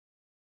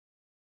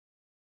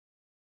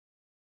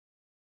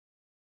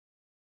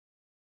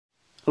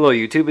Hello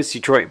YouTube, it's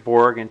Detroit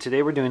Borg, and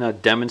today we're doing a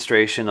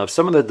demonstration of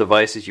some of the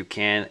devices you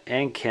can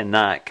and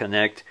cannot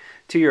connect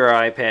to your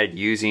iPad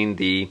using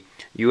the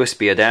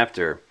USB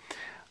adapter.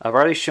 I've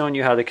already shown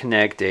you how to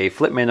connect a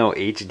Flipmano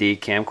HD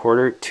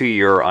camcorder to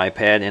your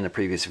iPad in a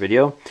previous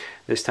video.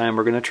 This time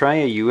we're going to try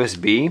a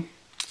USB,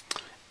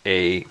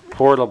 a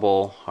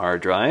portable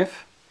hard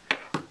drive,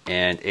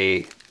 and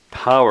a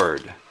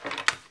powered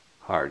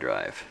hard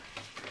drive.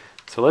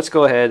 So let's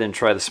go ahead and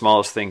try the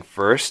smallest thing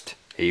first,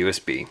 a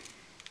USB.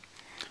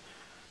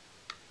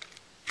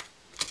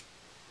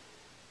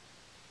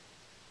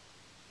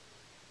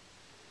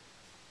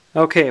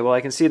 Okay, well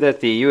I can see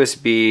that the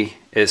USB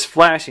is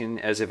flashing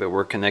as if it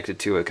were connected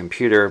to a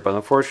computer, but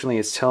unfortunately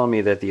it's telling me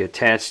that the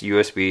attached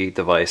USB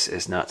device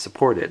is not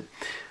supported.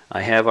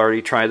 I have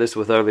already tried this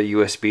with other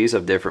USBs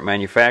of different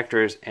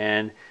manufacturers,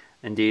 and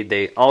indeed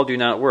they all do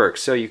not work,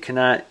 so you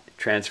cannot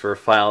transfer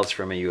files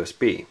from a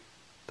USB.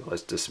 So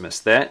let's dismiss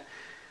that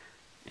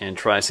and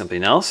try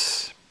something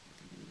else.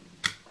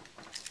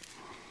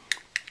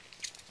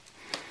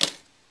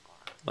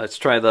 Let's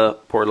try the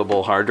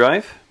portable hard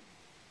drive.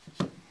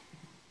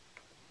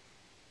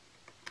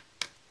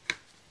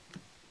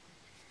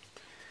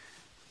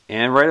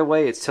 And right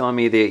away it's telling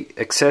me the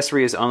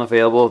accessory is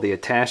unavailable. The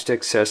attached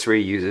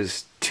accessory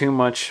uses too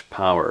much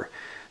power.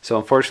 So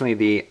unfortunately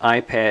the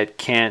iPad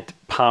can't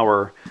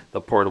power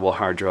the portable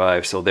hard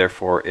drive, so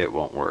therefore it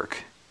won't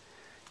work.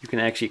 You can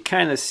actually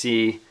kind of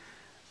see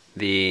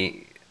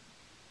the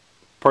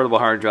portable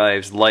hard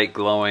drive's light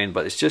glowing,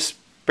 but it's just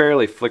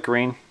barely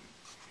flickering.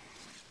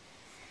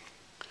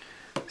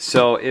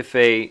 So if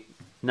a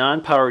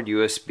non-powered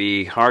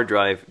USB hard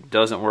drive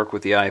doesn't work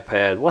with the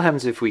iPad, what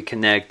happens if we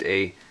connect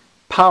a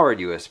powered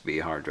USB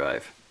hard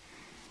drive?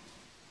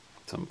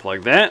 So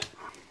unplug that,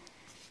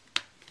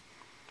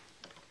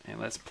 and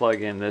let's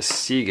plug in this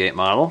Seagate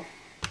model.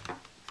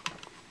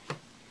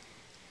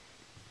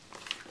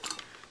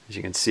 As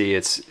you can see,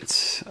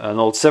 it's an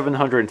old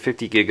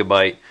 750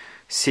 gigabyte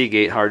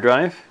Seagate hard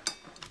drive,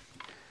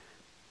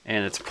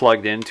 and it's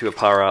plugged into a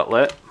power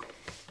outlet.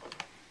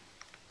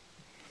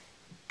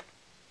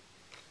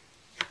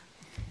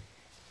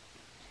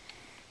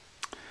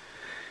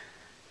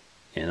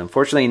 And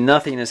unfortunately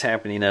nothing is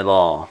happening at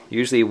all.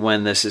 Usually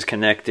when this is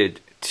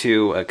connected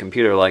to a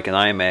computer like an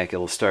iMac, it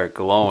will start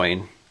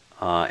glowing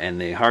and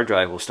the hard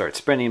drive will start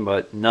spinning,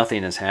 but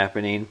nothing is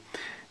happening.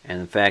 And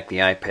in fact the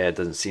iPad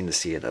doesn't seem to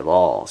see it at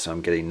all, so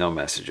I'm getting no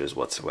messages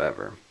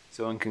whatsoever.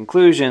 So in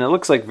conclusion, it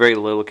looks like very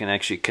little can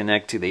actually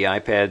connect to the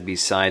iPad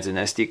besides an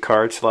SD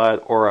card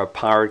slot or a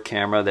powered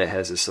camera that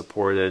has a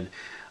supported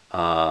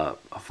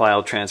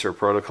file transfer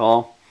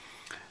protocol.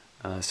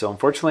 So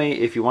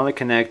unfortunately, if you want to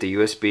connect a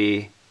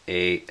USB,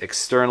 a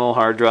external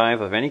hard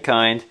drive of any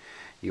kind,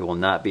 you will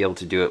not be able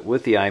to do it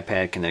with the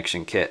iPad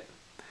connection kit.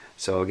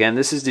 So again,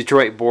 this is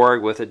Detroit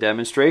Borg with a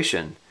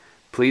demonstration.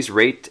 Please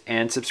rate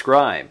and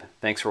subscribe.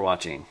 Thanks for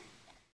watching.